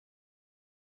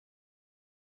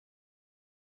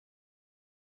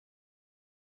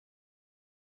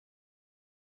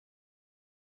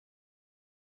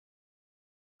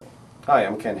Hi,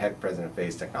 I'm Ken Heck, President of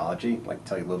Phase Technology. I'd like to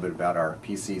tell you a little bit about our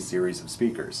PC series of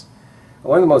speakers.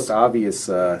 One of the most obvious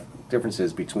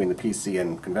differences between the PC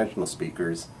and conventional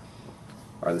speakers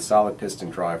are the solid piston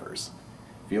drivers.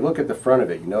 If you look at the front of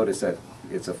it, you notice that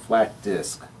it's a flat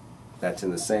disc that's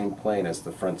in the same plane as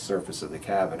the front surface of the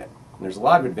cabinet. And there's a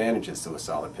lot of advantages to a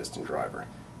solid piston driver.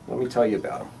 Let me tell you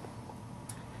about them.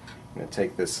 I'm going to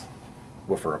take this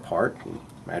woofer apart and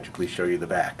magically show you the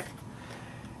back.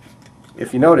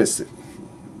 If you notice,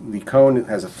 the cone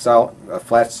has a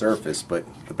flat surface, but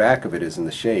the back of it is in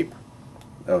the shape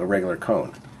of a regular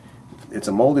cone. It's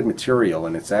a molded material,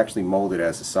 and it's actually molded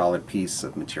as a solid piece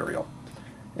of material.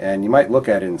 And you might look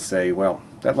at it and say, well,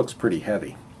 that looks pretty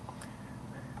heavy.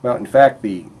 Well, in fact,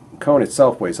 the cone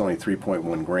itself weighs only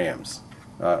 3.1 grams.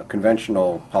 A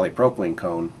conventional polypropylene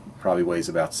cone probably weighs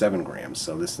about 7 grams,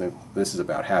 so this is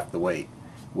about half the weight,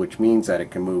 which means that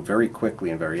it can move very quickly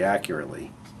and very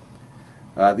accurately.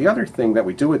 The other thing that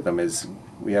we do with them is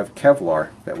we have Kevlar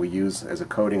that we use as a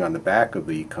coating on the back of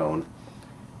the cone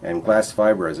and glass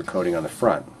fiber as a coating on the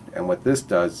front. And what this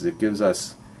does is it gives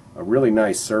us a really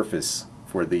nice surface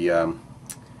for the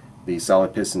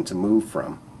solid piston to move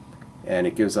from, and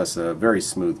it gives us a very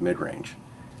smooth mid-range.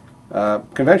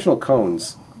 Conventional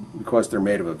cones, because they're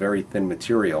made of a very thin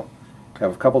material,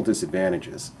 have a couple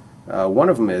disadvantages. One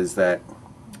of them is that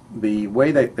the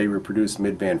way that they reproduce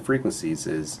mid-band frequencies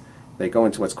is they go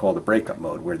into what's called a breakup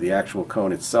mode, where the actual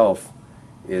cone itself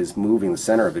is moving, the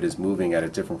center of it is moving at a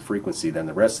different frequency than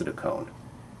the rest of the cone.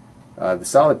 The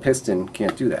solid piston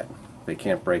can't do that. They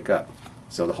can't break up.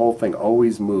 So the whole thing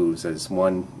always moves as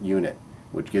one unit,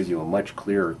 which gives you a much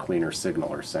clearer, cleaner signal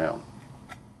or sound.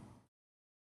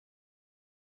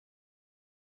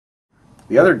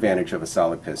 The other advantage of a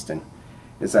solid piston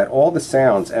is that all the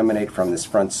sounds emanate from this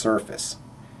front surface.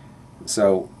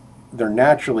 So they're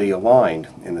naturally aligned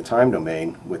in the time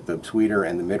domain with the tweeter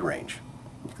and the mid-range.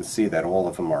 You can see that all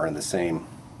of them are in the same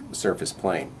surface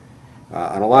plane.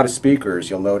 On a lot of speakers,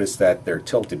 you'll notice that they're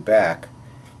tilted back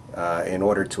in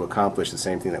order to accomplish the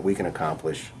same thing that we can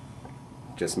accomplish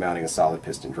just mounting a solid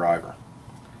piston driver.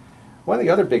 One of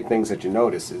the other big things that you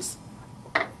notice is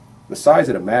the size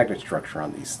of the magnet structure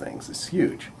on these things is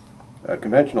huge. A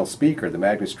conventional speaker, the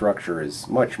magnet structure is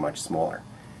much, much smaller.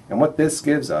 And what this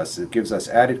gives us, it gives us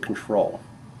added control.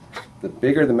 The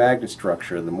bigger the magnet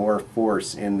structure, the more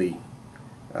force in the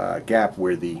gap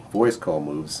where the voice coil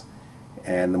moves,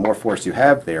 and the more force you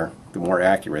have there, the more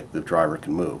accurate the driver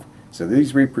can move. So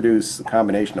these reproduce a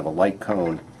combination of a light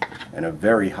cone and a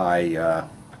very high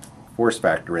force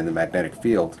factor in the magnetic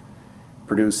field,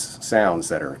 produce sounds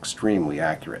that are extremely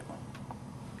accurate.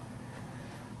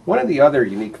 One of the other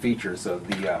unique features of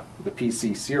the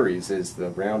PC series is the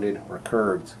rounded or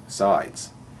curved sides.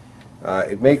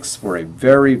 It makes for a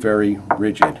very, very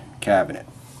rigid cabinet.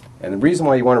 And the reason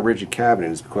why you want a rigid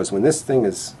cabinet is because when this thing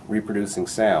is reproducing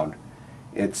sound,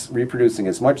 it's reproducing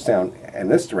as much sound in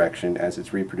this direction as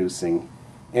it's reproducing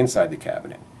inside the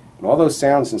cabinet. And all those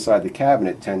sounds inside the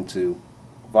cabinet tend to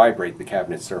vibrate the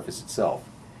cabinet surface itself.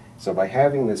 So by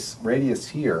having this radius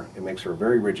here, it makes for a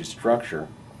very rigid structure.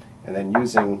 And then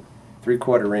using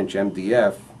 3/4 inch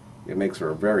MDF, it makes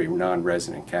for a very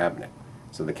non-resonant cabinet.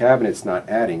 So the cabinet's not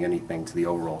adding anything to the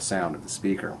overall sound of the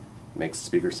speaker. It makes the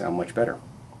speaker sound much better.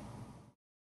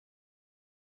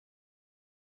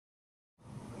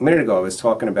 A minute ago I was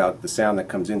talking about the sound that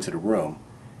comes into the room.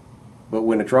 But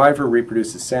when a driver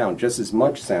reproduces sound, just as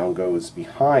much sound goes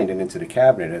behind and into the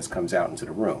cabinet as comes out into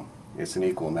the room. It's an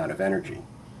equal amount of energy.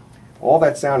 All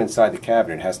that sound inside the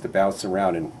cabinet has to bounce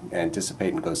around and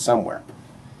dissipate and go somewhere.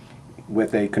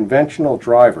 With a conventional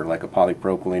driver like a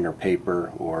polypropylene or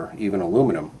paper or even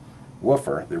aluminum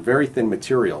woofer, they're very thin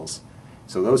materials.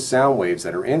 So those sound waves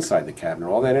that are inside the cabinet,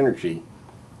 all that energy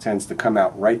tends to come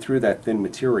out right through that thin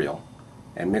material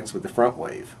and mix with the front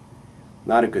wave.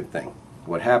 Not a good thing.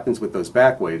 What happens with those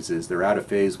back waves is they're out of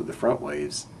phase with the front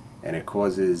waves, and it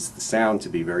causes the sound to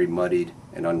be very muddied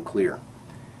and unclear.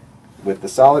 With the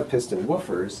solid piston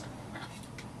woofers,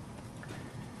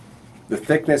 the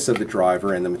thickness of the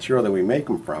driver and the material that we make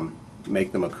them from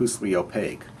make them acoustically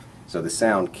opaque, so the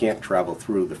sound can't travel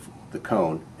through the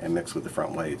cone and mix with the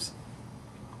front waves.